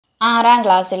ആറാം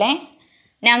ക്ലാസ്സിലെ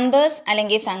നമ്പേഴ്സ്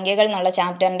അല്ലെങ്കിൽ സംഖ്യകൾ എന്നുള്ള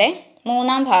ചാപ്റ്ററിൻ്റെ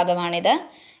മൂന്നാം ഭാഗമാണിത്.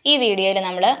 ഈ വീഡിയോയിൽ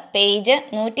നമ്മൾ പേജ്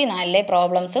 104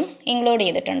 പ്രോബ്ലംസും ഇൻക്ലൂഡ്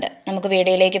ചെയ്തിട്ടുണ്ട്. നമുക്ക്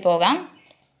വീഡിയോയിലേക്ക് പോകാം.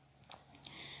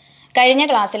 കഴിഞ്ഞ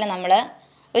ക്ലാസ്സിൽ നമ്മൾ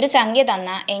ഒരു സംഖ്യ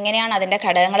തന്ന എങ്ങനെയാണ് അതിൻ്റെ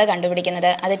ഘടകങ്ങൾ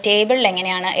കണ്ടുപിടിക്കുന്നത്, അത് ടേബിളിൽ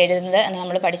എങ്ങനെയാണ് എഴുതുന്നത് എന്ന്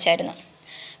നമ്മൾ പഠിച്ചായിരുന്നു.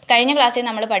 കഴിഞ്ഞ ക്ലാസ്സിൽ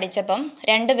നമ്മൾ പഠിച്ചപ്പം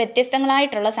രണ്ട്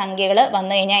വ്യത്യസ്തങ്ങളായിട്ടുള്ള സംഖ്യകൾ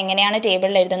വന്നു കഴിഞ്ഞാൽ എങ്ങനെയാണ്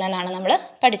ടേബിളിൽ എഴുതുന്നതെന്നാണ് നമ്മൾ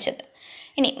പഠിച്ചത്.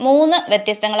 ഇനി മൂന്ന്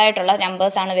വ്യത്യസ്തങ്ങളായിട്ടുള്ള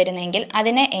നമ്പേഴ്സാണ് വരുന്നതെങ്കിൽ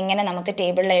അതിനെ എങ്ങനെ നമുക്ക്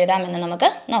ടേബിളിൽ എഴുതാമെന്ന് നമുക്ക്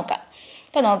നോക്കാം.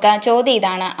 അപ്പോൾ നോക്കാം, ചോദ്യം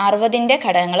ഇതാണ്: 60ൻ്റെ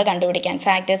ഘടകങ്ങൾ കണ്ടുപിടിക്കാൻ,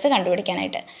 ഫാക്ടേഴ്സ്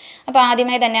കണ്ടുപിടിക്കാനായിട്ട്. അപ്പോൾ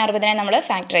ആദ്യമായി തന്നെ 60നെ നമ്മൾ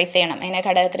ഫാക്ടറൈസ് ചെയ്യണം, അതിനെ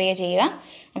ഘടകക്രിയ ചെയ്യുക.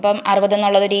 അപ്പം 60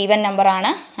 എന്നുള്ളത് ഒരു ഈവൻ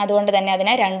നമ്പറാണ്, അതുകൊണ്ട് തന്നെ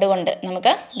അതിനെ 2 കൊണ്ട്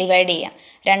നമുക്ക് ഡിവൈഡ് ചെയ്യാം.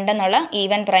 2 എന്നുള്ള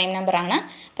ഈവൻ പ്രൈം നമ്പറാണ്.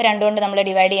 അപ്പോൾ 2 കൊണ്ട് നമ്മൾ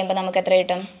ഡിവൈഡ് ചെയ്യുമ്പോൾ നമുക്ക് എത്ര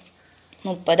കിട്ടും?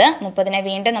 30. 30നെ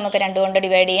വീണ്ടും നമുക്ക് 2 കൊണ്ട്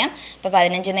ഡിവൈഡ് ചെയ്യാം. അപ്പോൾ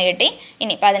 15 കിട്ടി.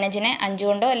 ഇനി 15നെ 5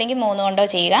 കൊണ്ടോ അല്ലെങ്കിൽ 3 കൊണ്ടോ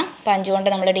ചെയ്യുക. അപ്പോൾ 5 കൊണ്ട്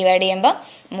നമ്മൾ ഡിവൈഡ് ചെയ്യുമ്പോൾ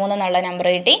 3 എന്നുള്ള നമ്പർ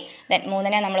കിട്ടി. ദെൻ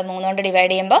 3നെ നമ്മൾ 3 കൊണ്ട്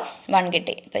ഡിവൈഡ് ചെയ്യുമ്പോൾ 1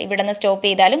 കിട്ടി. അപ്പോൾ ഇവിടെ നിന്ന് സ്റ്റോപ്പ്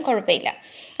ചെയ്താലും കുഴപ്പമില്ല.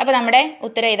 അപ്പോൾ നമ്മുടെ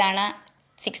ഉത്തരം ഇതാണ്: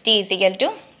 60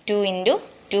 = 2 ×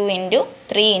 2 ×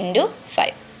 3 ×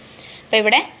 5. അപ്പോൾ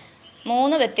ഇവിടെ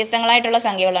 3 വ്യത്യസ്തങ്ങളായിട്ടുള്ള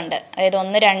സംഖ്യകളുണ്ട്. അതായത്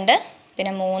 1, 2,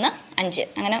 പിന്നെ 3, 5,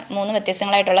 അങ്ങനെ 3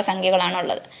 വ്യത്യസ്തങ്ങളായിട്ടുള്ള സംഖ്യകളാണ്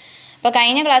ഉള്ളത്. അപ്പോൾ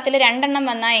കഴിഞ്ഞ ക്ലാസ്സിൽ 2 എണ്ണം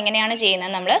വന്നാൽ എങ്ങനെയാണ്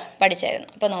ചെയ്യുന്നത് നമ്മൾ പഠിച്ചായിരുന്നു.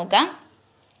 അപ്പോൾ നോക്കാം,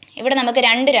 ഇവിടെ നമുക്ക്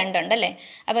 2 ഉണ്ടല്ലേ.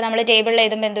 അപ്പോൾ നമ്മൾ ടേബിളിൽ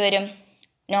എഴുതുമ്പോൾ എന്ത് വരും?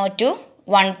 No 2,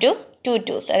 1 2, 2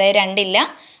 2s, അതായത് 2 ഇല്ല,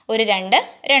 ഒരു 2,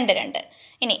 2 2.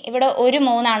 ഇനി ഇവിടെ ഒരു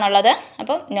 3 ആണുള്ളത്,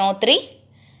 അപ്പോൾ No 3,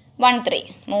 1 3,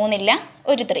 3 ഇല്ല,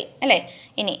 ഒരു 3 അല്ലേ.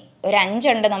 ഇനി ഒരു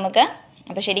 5 ഉണ്ട് നമുക്ക്,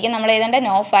 അപ്പോൾ ശരിക്കും നമ്മൾ എഴുതേണ്ട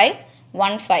No 5,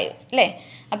 1 5 അല്ലേ.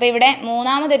 അപ്പോൾ ഇവിടെ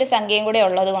മൂന്നാമതൊരു സംഖ്യയും കൂടെ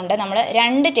ഉള്ളത് കൊണ്ട് നമ്മൾ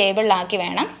 2 ടേബിളിലാക്കി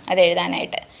വേണം അത്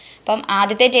എഴുതാനായിട്ട്. അപ്പം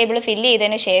ആദ്യത്തെ ടേബിൾ ഫില്ല്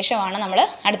ചെയ്തതിന് ശേഷമാണ് നമ്മൾ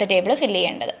അടുത്ത ടേബിൾ ഫില്ല്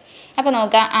ചെയ്യേണ്ടത്. അപ്പോൾ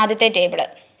നോക്കാം ആദ്യത്തെ ടേബിൾ.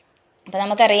 അപ്പോൾ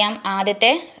നമുക്കറിയാം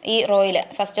ആദ്യത്തെ ഈ റോയിൽ,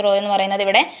 ഫസ്റ്റ് റോ എന്ന് പറയുന്നത്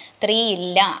ഇവിടെ 3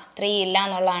 ഇല്ല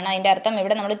എന്നുള്ളതാണ്. അതിൻ്റെ അർത്ഥം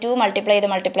ഇവിടെ നമ്മൾ 2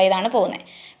 മൾട്ടിപ്ലൈ ചെയ്താണ് പോകുന്നത്.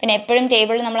 പിന്നെ എപ്പോഴും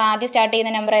ടേബിളിൽ നമ്മൾ ആദ്യം സ്റ്റാർട്ട്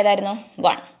ചെയ്യുന്ന നമ്പർ ഏതായിരുന്നു?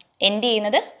 1. എൻഡ്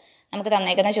ചെയ്യുന്നത് നമുക്ക്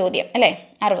തന്നേക്കുന്ന ചോദ്യം അല്ലേ,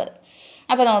 60.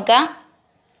 അപ്പോൾ നോക്കാം,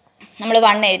 നമ്മൾ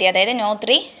 1 എഴുതി, അതായത് No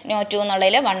 3, No 2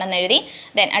 എന്നുള്ളതിൽ 1 എന്ന് എഴുതി.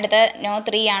 ദെൻ അടുത്ത No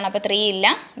 3 ആണ്, അപ്പോൾ 3 ഇല്ല,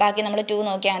 ബാക്കി നമ്മൾ 2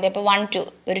 നോക്കിയാൽ മതി. അപ്പോൾ 1 2,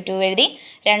 ഒരു 2 എഴുതി,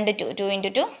 2 2, 2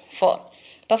 × 2 4.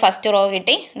 അപ്പോൾ ഫസ്റ്റ് റോ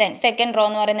കിട്ടി. ദെൻ സെക്കൻഡ് റോ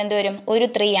എന്ന് പറയുന്നത് എന്ത് വരും? ഒരു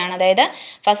 3 ആണ്, അതായത്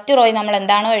ഫസ്റ്റ് റോയിൽ നമ്മൾ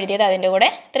എന്താണോ എഴുതിയത് അതിൻ്റെ കൂടെ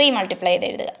 3 മൾട്ടിപ്ലൈ ചെയ്ത്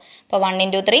എഴുതുക. അപ്പോൾ 1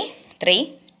 × 3 3,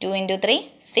 2 × 3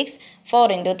 6, 4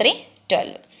 × 3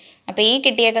 12. അപ്പോൾ ഈ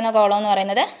കിട്ടിയേക്കുന്ന കോളം എന്ന്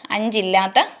പറയുന്നത് 5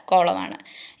 ഇല്ലാത്ത കോളമാണ്.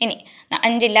 ഇനി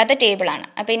 5 ഇല്ലാത്ത ടേബിളാണ്.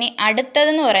 അപ്പോൾ ഇനി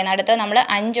അടുത്തതെന്ന് പറയുന്നത്, അടുത്തത് നമ്മൾ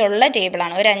 5 ഉള്ള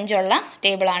ടേബിളാണ്, ഒരു 5 ഉള്ള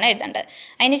ടേബിളാണ് എഴുതേണ്ടത്.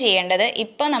 അതിന് ചെയ്യേണ്ടത്,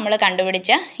 ഇപ്പോൾ നമ്മൾ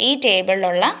കണ്ടുപിടിച്ച ഈ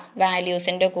ടേബിളിലുള്ള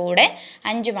വാല്യൂസിൻ്റെ കൂടെ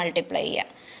 5 മൾട്ടിപ്ലൈ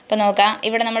ചെയ്യുക. അപ്പോൾ നോക്കാം,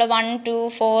 ഇവിടെ നമ്മൾ 1 2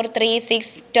 4 3 6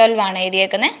 12 ആണ്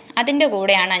എഴുതിയേക്കുന്നത്. അതിൻ്റെ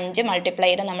കൂടെയാണ് 5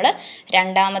 മൾട്ടിപ്ലൈ ചെയ്ത് നമ്മൾ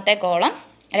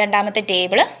രണ്ടാമത്തെ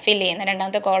ടേബിൾ ഫില്ല് ചെയ്യുന്നത്.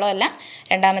 രണ്ടാമത്തെ കോളം അല്ല,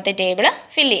 രണ്ടാമത്തെ ടേബിൾ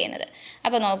ഫില്ല് ചെയ്യുന്നത്.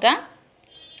 അപ്പോൾ നോക്കാം,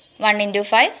 1 ×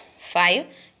 5 5,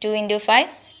 2 × 5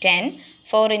 10,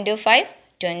 4 × 5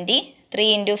 20, 3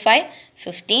 × 5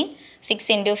 15, 6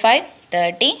 × 5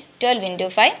 30, 12 ×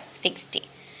 5 60.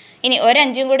 ഇനി ഒരു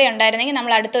 5 കൂടി ഉണ്ടായിരുന്നെങ്കിൽ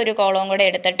നമ്മൾ അടുത്തൊരു കോളവും കൂടെ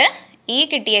എടുത്തിട്ട് ഈ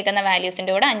കിട്ടിയേക്കുന്ന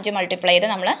വാല്യൂസിൻ്റെ കൂടെ 5 മൾട്ടിപ്ലൈ ചെയ്ത്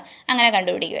നമ്മൾ അങ്ങനെ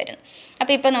കണ്ടുപിടിക്കുമായിരുന്നു.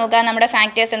 അപ്പോൾ ഇപ്പോൾ നോക്കാം, നമ്മുടെ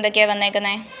ഫാക്ടേഴ്സ് എന്തൊക്കെയാണ്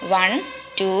വന്നേക്കുന്നത്? 1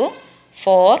 2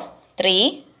 4 3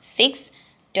 6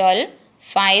 12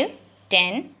 5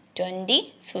 10 20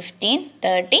 15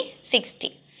 30 60.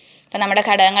 അപ്പോൾ നമ്മുടെ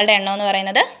ഘടകങ്ങളുടെ എണ്ണം എന്ന്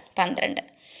പറയുന്നത് 12.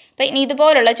 അപ്പോൾ ഇനി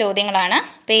ഇതുപോലുള്ള ചോദ്യങ്ങളാണ്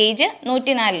പേജ്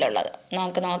 104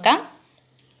 നമുക്ക് നോക്കാം.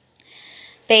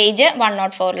 പേജ്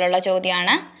 104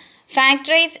 ചോദ്യമാണ്: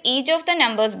 factorise each of the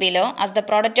numbers below as the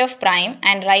product of prime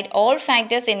and right all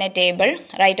factors in A table.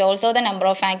 Right also the number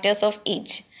of factors of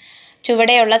each.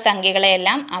 ചുവടെയുള്ള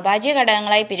സംഖ്യകളെയെല്ലാം അഭാജ്യ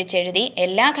ഘടകങ്ങളായി പിരിച്ചെഴുതി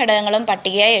എല്ലാ ഘടകങ്ങളും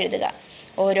പട്ടികയായി എഴുതുക.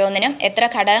 ഓരോന്നിനും എത്ര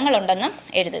ഘടകങ്ങളുണ്ടെന്നും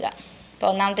എഴുതുക. അപ്പോൾ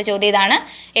ഒന്നാമത്തെ ചോദ്യം ഇതാണ്,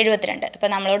 72. അപ്പോൾ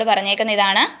നമ്മളോട് പറഞ്ഞേക്കുന്ന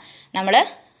ഇതാണ്, നമ്മൾ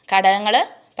ഘടകങ്ങൾ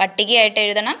പട്ടികയായിട്ട്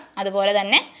എഴുതണം, അതുപോലെ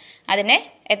തന്നെ അതിൻ്റെ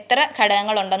എത്ര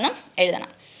ഘടകങ്ങളുണ്ടെന്നും എഴുതണം.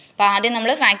 അപ്പോൾ ആദ്യം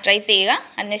നമ്മൾ ഫാക്ടറൈസ് ചെയ്യുക,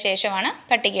 അതിന് ശേഷമാണ്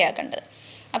പട്ടികയാക്കേണ്ടത്.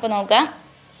 അപ്പോൾ നോക്കാം,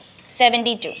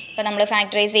 72. അപ്പോൾ നമ്മൾ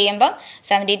ഫാക്ടറൈസ് ചെയ്യുമ്പോൾ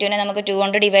 72നെ നമുക്ക് 2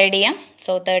 കൊണ്ട് ഡിവൈഡ് ചെയ്യാം.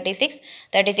 സോ 36.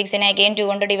 36നെ അഗെയിൻ 2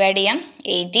 കൊണ്ട് ഡിവൈഡ് ചെയ്യാം.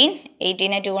 18.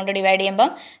 18നെ 2 കൊണ്ട് ഡിവൈഡ് ചെയ്യുമ്പോൾ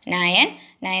 9.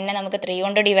 9നെ നമുക്ക് 3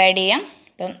 കൊണ്ട് ഡിവൈഡ് ചെയ്യാം.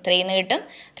 അപ്പം 3 എന്ന് കിട്ടും.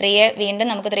 3യെ വീണ്ടും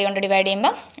നമുക്ക് 3 കൊണ്ട് ഡിവൈഡ്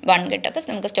ചെയ്യുമ്പോൾ 1 കിട്ടും. അപ്പോൾ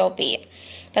നമുക്ക് സ്റ്റോപ്പ് ചെയ്യാം.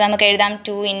 അപ്പോൾ നമുക്ക് എഴുതാം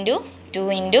 2 × 2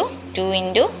 × 2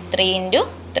 × 3 ×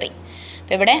 3.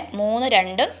 അപ്പോൾ ഇവിടെ 3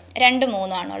 2 2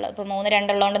 3 ആണുള്ളത്. അപ്പോൾ 3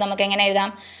 2 ഉള്ളതുകൊണ്ട് നമുക്ക് എങ്ങനെ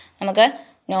എഴുതാം? നമുക്ക്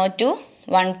No 2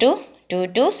 1 2 2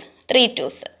 2s 3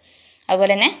 2s.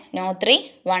 അതുപോലെ തന്നെ No 3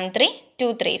 1 3 2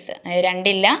 3s, അതായത്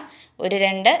 2 ഇല്ല, ഒരു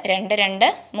 2, 2 2,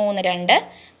 3 2,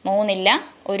 3 ഇല്ല,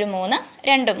 ഒരു 3,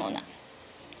 2 3.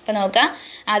 അപ്പോൾ നോക്കുക,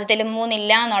 ആദ്യത്തിൽ 3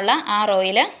 ഇല്ല എന്നുള്ള ആ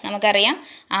റോയിൽ നമുക്കറിയാം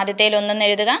ആദ്യത്തിൽ 1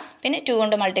 എഴുതുക, പിന്നെ 2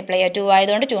 കൊണ്ട് മൾട്ടിപ്ലൈ ചെയ്യുക, 2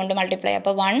 ആയതുകൊണ്ട് 2 കൊണ്ട് മൾട്ടിപ്ലൈ ചെയ്യുക.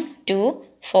 അപ്പോൾ 1 2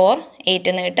 4 8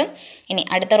 എന്ന് കിട്ടും. ഇനി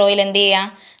അടുത്ത റോയിൽ എന്ത് ചെയ്യുക,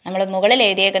 നമ്മൾ മുകളിൽ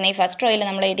എഴുതിയേക്കുന്ന ഈ ഫസ്റ്റ് റോയിൽ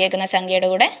നമ്മൾ എഴുതിയേക്കുന്ന സംഖ്യയുടെ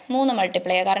കൂടെ 3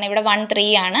 മൾട്ടിപ്ലൈ ചെയ്യുക. കാരണം ഇവിടെ 1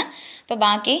 3 ആണ്, അപ്പോൾ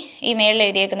ബാക്കി ഈ മേളിൽ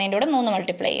എഴുതിയേക്കുന്നതിൻ്റെ കൂടെ 3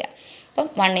 മൾട്ടിപ്ലൈ ചെയ്യുക. അപ്പം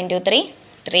 1 × 3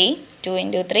 3, 2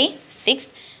 × 3 6,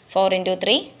 4 ×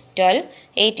 3 12,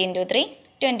 8 × 3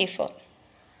 24.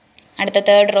 അടുത്ത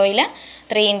തേർഡ് റോയിൽ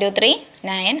 3 × 3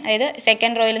 9, അതായത്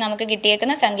സെക്കൻഡ് റോയിൽ നമുക്ക്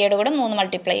കിട്ടിയേക്കുന്ന സംഖ്യയുടെ കൂടെ 3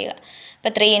 മൾട്ടിപ്ലൈ ചെയ്യുക.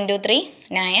 അപ്പോൾ 3 × 3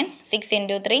 9, 6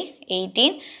 × 3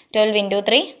 18, 12 ×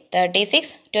 3 36,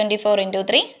 24 ×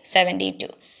 3 72.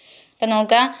 അപ്പോൾ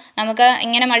നോക്കുക, നമുക്ക്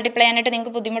ഇങ്ങനെ മൾട്ടിപ്ലൈ ചെയ്യാനായിട്ട്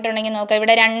നിങ്ങൾക്ക് ബുദ്ധിമുട്ടുണ്ടെങ്കിൽ നോക്കുക,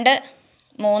 ഇവിടെ 2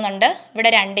 3 ഉണ്ട്,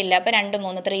 ഇവിടെ 2 ഇല്ല, അപ്പോൾ 2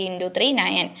 3 3 × 3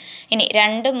 9. ഇനി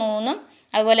 2 3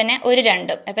 അതുപോലെ തന്നെ ഒരു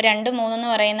 2, അപ്പോൾ 2 3 എന്ന്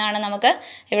പറയുന്നതാണ് നമുക്ക്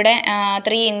ഇവിടെ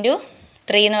 3 ×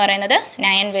 3 എന്ന് പറയുന്നത്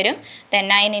 9 വരും. ദെൻ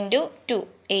 9 × 2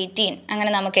 18,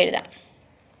 അങ്ങനെ നമുക്ക് എഴുതാം.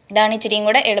 ഇതാണ് ഇച്ചിരിയും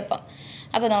കൂടെ എളുപ്പം.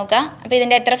 അപ്പോൾ നോക്കുക, അപ്പോൾ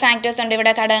ഇതിൻ്റെ എത്ര ഫാക്ടേഴ്സ് ഉണ്ട്,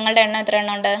 ഇവിടെ ഘടകങ്ങളുടെ എണ്ണം എത്ര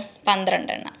എണ്ണം ഉണ്ട്,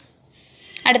 12 എണ്ണം.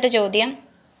 അടുത്ത ചോദ്യം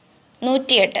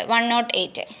 108,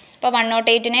 108. അപ്പോൾ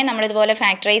 108നെ നമ്മളിതുപോലെ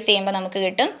ഫാക്ടറൈസ് ചെയ്യുമ്പോൾ നമുക്ക്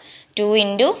കിട്ടും 2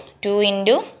 × 2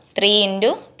 × 3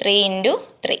 × 3 ×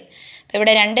 3. അപ്പോൾ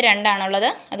ഇവിടെ 2 2 ആണുള്ളത്,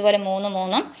 അതുപോലെ 3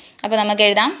 3. അപ്പോൾ നമുക്ക്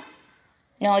എഴുതാം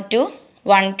no 2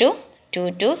 1 2 2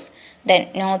 2s, then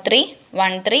no 3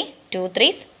 1 3 2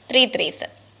 3s 3 3s.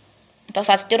 അപ്പോൾ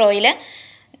ഫസ്റ്റ് റോയിൽ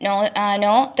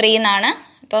no 3 എന്നാണ്.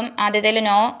 അപ്പം ആദ്യത്തിൽ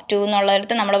no 2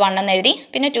 എന്നുള്ളിടത്ത് നമ്മൾ 1 എന്ന് എഴുതി,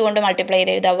 പിന്നെ 2 കൊണ്ട് മൾട്ടിപ്ലൈ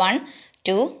ചെയ്ത് എഴുതുക 1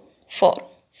 2 4.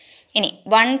 ഇനി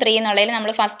 1 3 എന്നുള്ളതിൽ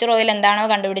നമ്മൾ ഫസ്റ്റ് റോയിൽ എന്താണോ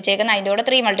കണ്ടുപിടിച്ചേക്കുന്നത് അതിൻ്റെ കൂടെ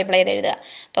 3 മൾട്ടിപ്ലൈ ചെയ്ത് എഴുതുക.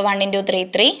 അപ്പോൾ 1 × 3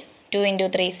 3, 2 ×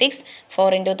 3 6,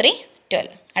 4 × 3 12.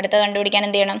 അടുത്ത കണ്ടുപിടിക്കാൻ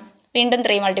എന്ത് ചെയ്യണം, വീണ്ടും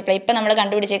 3 മൾട്ടിപ്ലൈ, ഇപ്പോൾ നമ്മൾ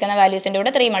കണ്ടുപിടിച്ചേക്കുന്ന വാല്യൂസിൻ്റെ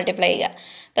കൂടെ 3 മൾട്ടിപ്ലൈ ചെയ്യുക.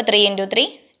 അപ്പോൾ 3 × 3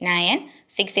 9,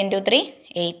 6 × 3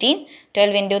 18,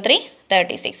 12 × 3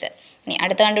 36. ഇനി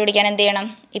അടുത്ത കണ്ടുപിടിക്കാൻ എന്ത് ചെയ്യണം,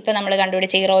 ഇപ്പോൾ നമ്മൾ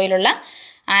കണ്ടുപിടിച്ച ഈ റോയിലുള്ള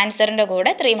ആൻസറിൻ്റെ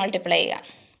കൂടെ 3 മൾട്ടിപ്ലൈ ചെയ്യുക.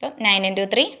 അപ്പം 9 ×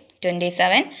 3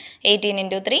 27,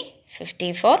 18 × 3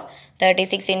 54,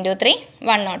 36 × 3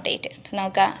 108. അപ്പോൾ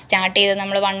നോക്കുക, സ്റ്റാർട്ട് ചെയ്ത്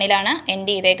നമ്മൾ 1-ലാണ്,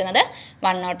 എൻഡ് ചെയ്തേക്കുന്നത്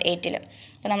 108-ൽ.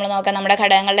 അപ്പോൾ നമ്മൾ നോക്കാം നമ്മുടെ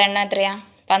ഘടകങ്ങളുടെ എണ്ണം എത്രയാണ്,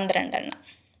 12 എണ്ണം.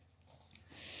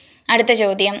 അടുത്ത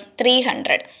ചോദ്യം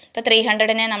 300. ഇപ്പോൾ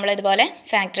 300നെ നമ്മൾ ഇതുപോലെ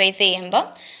ഫാക്ടറൈസ് ചെയ്യുമ്പോൾ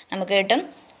നമുക്ക് കിട്ടും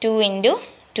 2 ×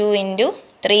 2 ×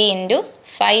 3 ×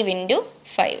 5 ×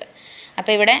 5.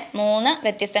 അപ്പോൾ ഇവിടെ 3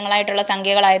 വ്യത്യസ്തങ്ങളായിട്ടുള്ള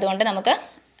സംഖ്യകളായതുകൊണ്ട് നമുക്ക്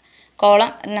കോളം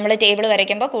നമ്മൾ ടേബിൾ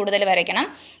വരയ്ക്കുമ്പോൾ കൂടുതൽ വരയ്ക്കണം.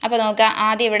 അപ്പോൾ നോക്കുക,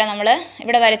 ആദ്യം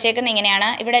ഇവിടെ വരച്ചേക്കുന്ന ഇങ്ങനെയാണ്,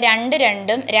 ഇവിടെ 2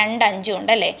 2ഉം 2 5ഉം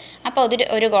ഉണ്ടല്ലേ, അപ്പോൾ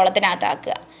ഒരു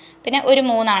കോളത്തിനകത്താക്കുക. പിന്നെ ഒരു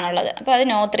 3 ആണുള്ളത്, അപ്പോൾ അത്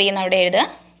no 3 എന്ന് അവിടെ എഴുതുക.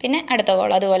 പിന്നെ അടുത്ത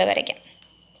കോളം അതുപോലെ വരയ്ക്കാം.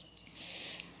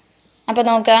 അപ്പോൾ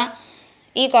നോക്കുക,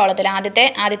 ഈ കോളത്തിൽ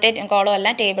ആദ്യത്തെ കോളമല്ല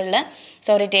ടേബിളിൽ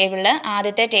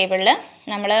ആദ്യത്തെ ടേബിളിൽ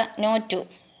നമ്മൾ no 2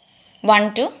 1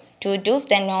 2 2 2s,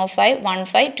 then no 5 1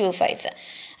 5 2 5s.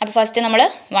 അപ്പോൾ ഫസ്റ്റ് നമ്മൾ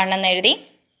 1 എന്ന് എഴുതി,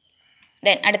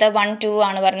 ദെൻ അടുത്ത 1 2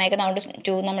 ആണ് പറഞ്ഞേക്കുന്നത്, അതുകൊണ്ട്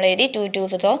 2 നമ്മൾ എഴുതി, 2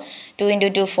 2s, സോ 2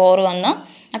 × 2 4 വന്നു.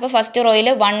 അപ്പോൾ ഫസ്റ്റ് റോയിൽ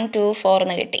 1 2 4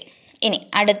 എന്ന് കിട്ടി. ഇനി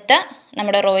അടുത്ത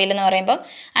നമ്മുടെ റോയിൽ എന്ന് പറയുമ്പോൾ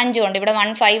 5 കൊണ്ട്, ഇവിടെ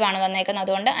 1 5 ആണ് വന്നേക്കുന്നത്,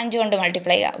 അതുകൊണ്ട് 5 കൊണ്ട്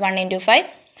മൾട്ടിപ്ലൈ ചെയ്യുക. 1 × 5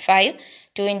 5,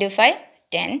 2 × 5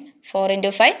 10, 4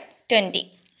 × 5 20.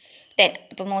 ദെൻ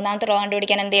ഇപ്പോൾ മൂന്നാമത്തെ റോ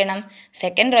കണ്ടുപിടിക്കാൻ എന്ത് ചെയ്യണം,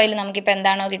 സെക്കൻഡ് റോയിൽ നമുക്കിപ്പോൾ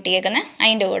എന്താണോ കിട്ടിയേക്കുന്നത്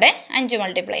അതിൻ്റെ കൂടെ 5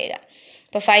 മൾട്ടിപ്ലൈ ചെയ്യുക.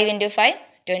 അപ്പോൾ 5 × 5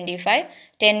 25,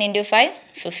 10 × 5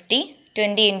 50,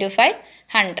 20 × 5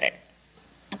 100.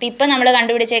 അപ്പോൾ ഇപ്പോൾ നമ്മൾ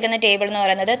കണ്ടുപിടിച്ചേക്കുന്ന ടേബിൾ എന്ന്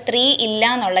പറയുന്നത് 3 ഇല്ല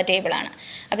എന്നുള്ള ടേബിളാണ്.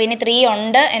 അപ്പോൾ ഇനി 3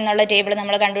 ഉണ്ട് എന്നുള്ള ടേബിൾ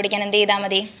നമ്മൾ കണ്ടുപിടിക്കാൻ എന്ത് ചെയ്താൽ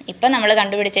മതി, ഇപ്പം നമ്മൾ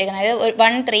കണ്ടുപിടിച്ചേക്കുന്നത്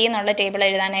 1 3 എന്നുള്ള ടേബിൾ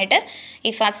എഴുതാനായിട്ട്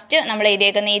ഈ ഫസ്റ്റ് നമ്മൾ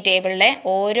എഴുതിയേക്കുന്ന ഈ ടേബിളിലെ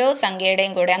ഓരോ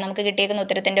സംഖ്യയുടെയും കൂടെ നമുക്ക് കിട്ടിയേക്കുന്ന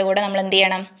ഉത്തരത്തിൻ്റെ കൂടെ നമ്മൾ എന്ത്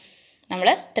ചെയ്യണം, നമ്മൾ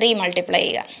 3 മൾട്ടിപ്ലൈ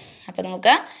ചെയ്യുക. അപ്പോൾ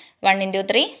നമുക്ക് 1 ×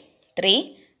 3 3,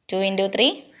 2 × 3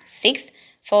 6,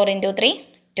 4 × 3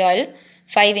 12,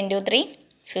 5 × 3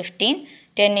 15,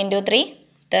 10 × 3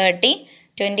 30,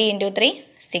 20 × 3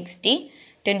 60,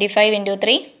 25 ×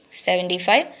 3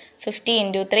 75, 50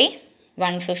 × 3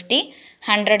 150,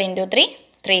 100 × 3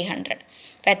 300.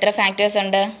 അപ്പോൾ എത്ര ഫാക്ടേഴ്സ്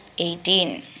ഉണ്ട്,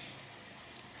 18.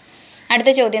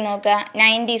 അടുത്ത ചോദ്യം നോക്കുക,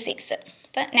 96.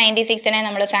 അപ്പോൾ 96നെ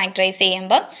നമ്മൾ ഫാക്ടറൈസ്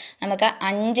ചെയ്യുമ്പോൾ നമുക്ക്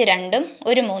 5 2ഉം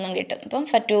ഒരു 3ഉം കിട്ടും. അപ്പം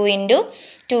 2 ×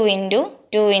 2 ×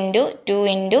 2 × 2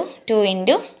 × 2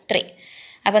 × 3.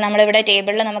 അപ്പോൾ നമ്മളിവിടെ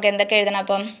ടേബിളിൽ നമുക്ക് എന്തൊക്കെ എഴുതണം,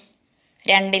 അപ്പം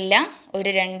 2 ഇല്ല, ഒരു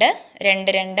 2 2 2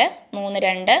 3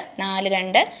 2 4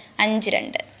 2 5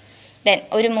 2. ദെൻ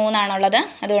ഒരു 3 ആണുള്ളത്,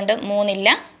 അതുകൊണ്ട് 3 ഇല്ല,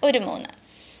 ഒരു 3.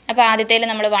 അപ്പോൾ ആദ്യത്തേൽ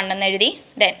നമ്മൾ 1 എന്ന് എഴുതി,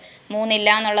 ദെൻ 3 ഇല്ല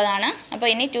എന്നുള്ളതാണ്. അപ്പോൾ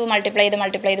ഇനി 2 മൾട്ടിപ്ലൈ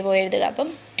ചെയ്ത് പോയി എഴുതുക.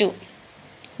 അപ്പം 2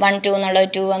 1 2 എന്നുള്ളത്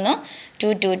 2 വന്നു 2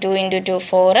 2 2 ഇൻറ്റു 2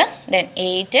 4 ദെൻ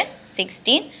 8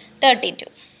 16 32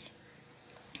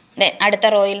 ദെൻ അടുത്ത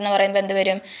റോയിൽ എന്ന് പറയുമ്പോൾ എന്ത്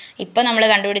വരും ഇപ്പോൾ നമ്മൾ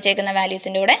കണ്ടുപിടിച്ചേക്കുന്ന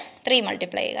വാല്യൂസിൻ്റെ കൂടെ 3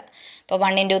 മൾട്ടിപ്ലൈ ചെയ്യുക അപ്പോൾ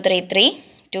 1 into 3 3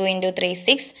 2 into 3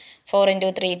 6 4 into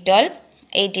 3 12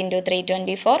 8 into 3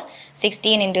 24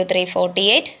 16 into 3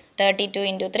 48 32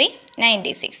 into 3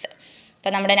 96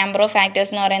 അപ്പോൾ നമ്മുടെ നമ്പർ ഓഫ്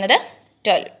ഫാക്ടേഴ്സ് എന്ന് പറയുന്നത്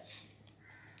 12.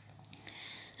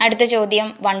 അടുത്ത ചോദ്യം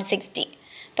 160.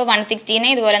 ഇപ്പോൾ 160നെ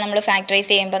ഇതുപോലെ നമ്മൾ ഫാക്ടറൈസ്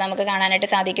ചെയ്യുമ്പോൾ നമുക്ക് കാണാനായിട്ട്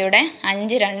സാധിക്കും ഇവിടെ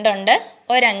 5 2 ഉണ്ട്,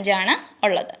 ഒരു 5 ആണ്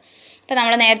ഉള്ളത്. അപ്പോൾ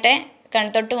നമ്മൾ നേരത്തെ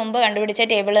തൊട്ട് മുമ്പ് കണ്ടുപിടിച്ച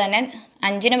ടേബിൾ തന്നെ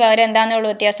 5ന് പകരം എന്താണെന്നുള്ള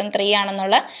വ്യത്യാസം 3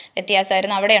 ആണെന്നുള്ള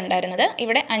വ്യത്യാസമായിരുന്നു അവിടെ ഉണ്ടായിരുന്നത്,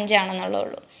 ഇവിടെ 5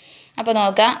 ആണെന്നുള്ളൂ. അപ്പോൾ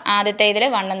നോക്കുക, ആദ്യത്തെ ഇതിൽ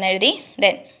 1 എന്ന് എഴുതി,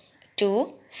 ദെൻ 2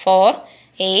 4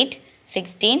 8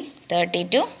 16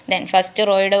 32 ദെൻ ഫസ്റ്റ്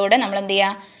റോയുടെ കൂടെ നമ്മൾ എന്ത്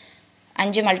ചെയ്യുക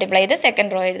 5 മൾട്ടിപ്ലൈ ചെയ്ത്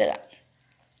സെക്കൻഡ് റോ എഴുതുക.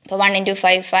 അപ്പോൾ 1 into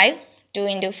 5 5 2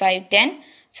 into 5 10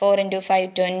 4 into 5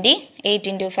 20 8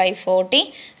 into 5 40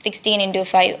 16 into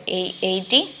 5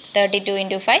 80 32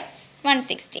 into 5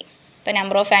 160. ഇപ്പോൾ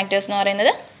നമ്പർ ഓഫ് ഫാക്ടേഴ്സ് എന്ന്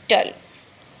പറയുന്നത് 12.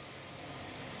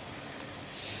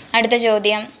 അടുത്ത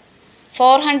ചോദ്യം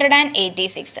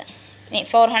 486.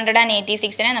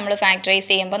 486നെ നമ്മൾ ഫാക്ടറൈസ്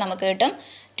ചെയ്യുമ്പോൾ നമുക്ക് കിട്ടും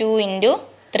 2 into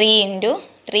 3 into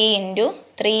 3 into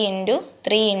 3 into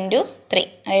 3 into 3,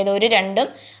 അതായത് ഒരു 2ഉം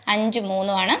 5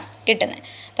 3 ആണ് കിട്ടുന്നത്.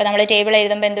 അപ്പോൾ നമ്മൾ ടേബിൾ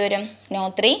എഴുതുമ്പോൾ എന്ത് വരും, no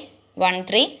 3 1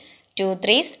 3 2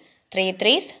 3s 3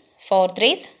 3s 4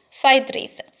 3s 5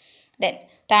 3s. Then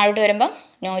താഴോട്ട് വരുമ്പം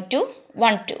നോ 2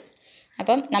 1 2.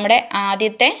 അപ്പം നമ്മുടെ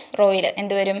ആദ്യത്തെ റോയിൽ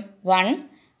എന്ത് വരും 1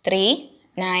 3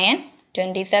 9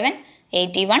 27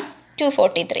 81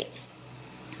 243.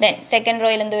 ദെൻ സെക്കൻഡ്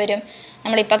റോയിൽ എന്ത് വരും,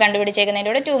 നമ്മളിപ്പോൾ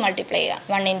കണ്ടുപിടിച്ചേക്കുന്നതിൻ്റെ കൂടെ 2 മൾട്ടിപ്ലൈ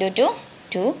ചെയ്യുക. 1 into 2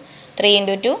 2 3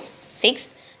 into 2 6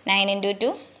 9 into 2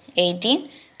 18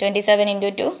 27 into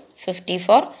 2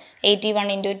 54 81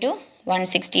 into 2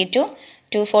 162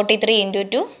 243 into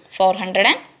 2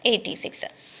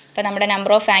 486. അപ്പോൾ നമ്മുടെ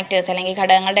നമ്പർ ഓഫ് ഫാക്ടേഴ്സ് അല്ലെങ്കിൽ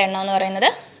ഘടകങ്ങളുടെ എണ്ണം എന്ന് പറയുന്നത്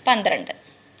 12.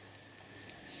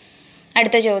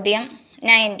 അടുത്ത ചോദ്യം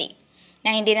 90.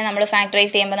 90നെ നമ്മൾ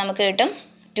ഫാക്ടറൈസ് ചെയ്യുമ്പോൾ നമുക്ക് കിട്ടും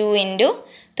 2 ഇൻറ്റു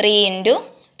 3 ഇൻറ്റു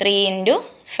 3 ഇൻറ്റു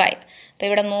 5. അപ്പോൾ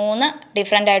ഇവിടെ 3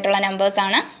 ഡിഫറെൻ്റ് ആയിട്ടുള്ള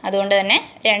നമ്പേഴ്സാണ്, അതുകൊണ്ട് തന്നെ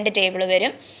 2 ടേബിൾ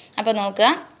വരും. അപ്പോൾ നോക്കുക,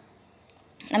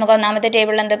 നമുക്ക് ഒന്നാമത്തെ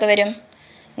ടേബിളിൽ എന്തൊക്കെ വരും,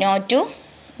 നോ 2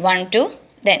 1 2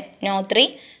 ദെൻ നോ 3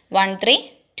 1 3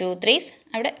 2 3s,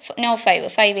 അവിടെ നോ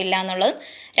 5 ഇല്ല എന്നുള്ളതും.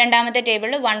 രണ്ടാമത്തെ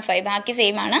ടേബിളിൽ 1 5, ബാക്കി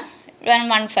സെയിം ആണ്, 1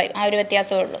 1 5 ആ ഒരു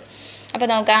വ്യത്യാസമേ ഉള്ളൂ. അപ്പോൾ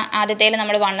നോക്കുക, ആദ്യത്തേൽ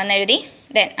നമ്മൾ 1 എന്ന് എഴുതി,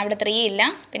 ദെൻ അവിടെ 3 ഇല്ല,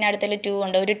 പിന്നെ അടുത്തതിൽ 2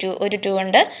 ഉണ്ട്, ഒരു 2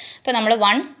 ഉണ്ട്, അപ്പോൾ നമ്മൾ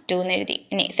 1 2 എന്ന് എഴുതി.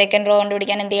 ഇനി സെക്കൻഡ് റോ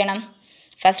കണ്ടുപിടിക്കാൻ എന്ത് ചെയ്യണം,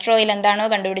 ഫസ്റ്റ് റോയിൽ എന്താണോ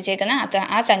കണ്ടുപിടിച്ചേക്കുന്നത്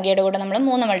ആ സംഖ്യയുടെ കൂടെ നമ്മൾ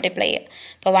 3 മൾട്ടിപ്ലൈ ചെയ്യുക.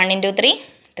 അപ്പോൾ 1 ഇൻറ്റു 3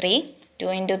 3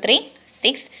 2 ഇൻറ്റു 3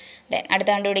 6 ദെൻ അടുത്ത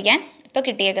കണ്ടുപിടിക്കാൻ ഇപ്പോൾ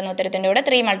കിട്ടിയേക്കുന്ന ഉത്തരത്തിൻ്റെ കൂടെ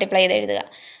 3 മൾട്ടിപ്ലൈ ചെയ്ത് എഴുതുക.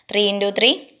 3 ഇൻറ്റു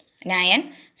 3 9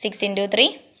 6 ഇൻറ്റു 3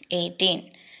 18.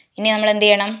 ഇനി നമ്മൾ എന്ത്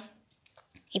ചെയ്യണം,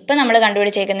 ഇപ്പോൾ നമ്മൾ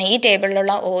കണ്ടുപിടിച്ചേക്കുന്ന ഈ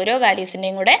ടേബിളിലുള്ള ഓരോ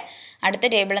വാല്യൂസിൻ്റെയും കൂടെ അടുത്ത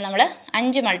ടേബിളിൽ നമ്മൾ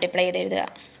 5 മൾട്ടിപ്ലൈ ചെയ്ത് എഴുതുക.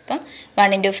 അപ്പം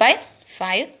 1 into 5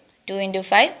 5 2 into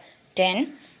 5 10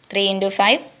 3 into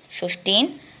 5 15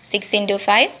 6 into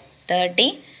 5 30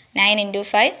 9 into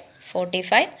 5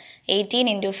 45 18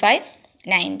 into 5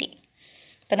 90.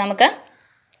 അപ്പോൾ നമുക്ക്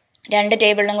 2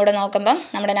 ടേബിളിലും കൂടെ നോക്കുമ്പം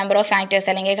നമ്മുടെ നമ്പർ ഓഫ് ഫാക്ടേഴ്സ്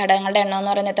അല്ലെങ്കിൽ ഘടകങ്ങളുടെ എണ്ണം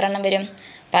എന്ന് പറയുന്നത് എത്ര എണ്ണം വരും,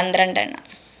 12 എണ്ണം.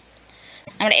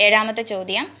 നമ്മുടെ ഏഴാമത്തെ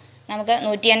ചോദ്യം നമുക്ക്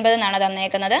 180 എന്നാണ്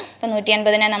തന്നേക്കുന്നത്. അപ്പോൾ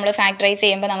 180നെ നമ്മൾ ഫാക്ടറൈസ്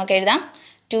ചെയ്യുമ്പോൾ നമുക്ക് എഴുതാം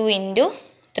 2 ഇൻറ്റു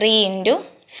 3 ഇൻറ്റു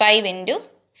 5 ഇൻറ്റു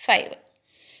 5.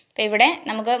 അപ്പോൾ ഇവിടെ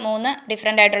നമുക്ക് 3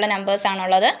 ഡിഫറെൻ്റ് ആയിട്ടുള്ള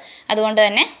നമ്പേഴ്സാണുള്ളത്, അതുകൊണ്ട്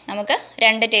തന്നെ നമുക്ക്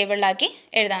 2 ടേബിളിലാക്കി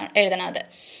എഴുതണം അത്.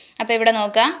 അപ്പോൾ ഇവിടെ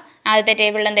നോക്കുക, ആദ്യത്തെ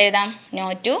ടേബിളിൽ എന്ത് എഴുതാം, നോ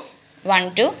 2 1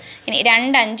 2. ഇനി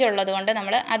 2 5 ഉള്ളത് കൊണ്ട്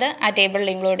നമ്മൾ അത് ആ ടേബിളിൽ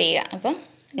ഇൻക്ലൂഡ് ചെയ്യുക. അപ്പം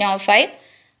നോ 5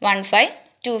 1 5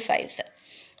 2 5s.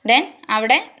 ദെൻ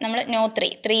അവിടെ നമ്മൾ നോ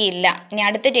 3 ഇല്ല. ഇനി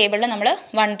അടുത്ത ടേബിളിൽ നമ്മൾ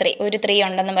 1 3 ഒരു 3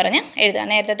 ഉണ്ടെന്ന് പറഞ്ഞ് എഴുതുക,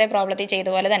 നേരത്തെ പ്രോബ്ലത്തിൽ ചെയ്ത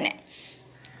പോലെ തന്നെ.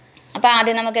 അപ്പോൾ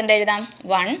ആദ്യം നമുക്ക് എന്ത് എഴുതാം,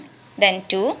 1 ദെൻ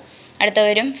 2, അടുത്ത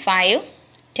വരും 5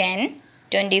 10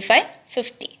 25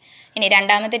 50. ഇനി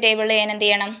രണ്ടാമത്തെ ടേബിളിൽ ഞാൻ എന്ത്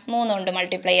ചെയ്യണം, 3 കൊണ്ട്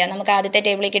മൾട്ടിപ്ലൈ ചെയ്യുക. നമുക്ക് ആദ്യത്തെ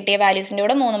ടേബിളിൽ കിട്ടിയ വാല്യൂസിൻ്റെ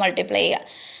കൂടെ 3 മൾട്ടിപ്ലൈ ചെയ്യുക.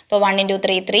 അപ്പോൾ 1 into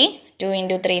 3 3 2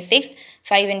 into 3 6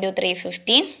 5 into 3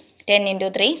 15 10 into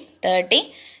 3 30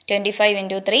 25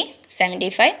 into 3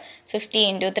 75 50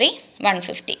 into 3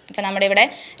 150. അപ്പോൾ നമ്മുടെ ഇവിടെ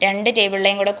 2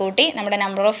 ടേബിളിലെയും കൂടെ കൂട്ടി നമ്മുടെ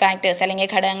നമ്പർ ഓഫ് ഫാക്ടേഴ്സ് അല്ലെങ്കിൽ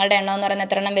ഘടകങ്ങളുടെ എണ്ണം എന്ന് പറയുന്നത്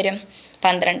എത്ര എണ്ണം വരും,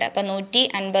 12. അപ്പോൾ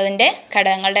 150ൻ്റെ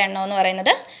ഘടകങ്ങളുടെ എണ്ണം എന്ന്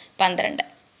പറയുന്നത് 12.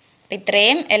 അപ്പോൾ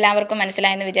ഇത്രയും എല്ലാവർക്കും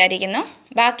മനസ്സിലായെന്ന് വിചാരിക്കുന്നു.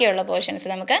 ബാക്കിയുള്ള പോർഷൻസ്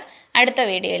നമുക്ക് അടുത്ത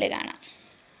വീഡിയോയിൽ കാണാം.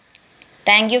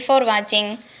 Thank you for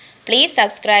watching. Please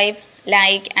subscribe,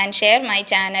 like and share my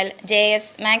channel JS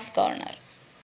Max Corner.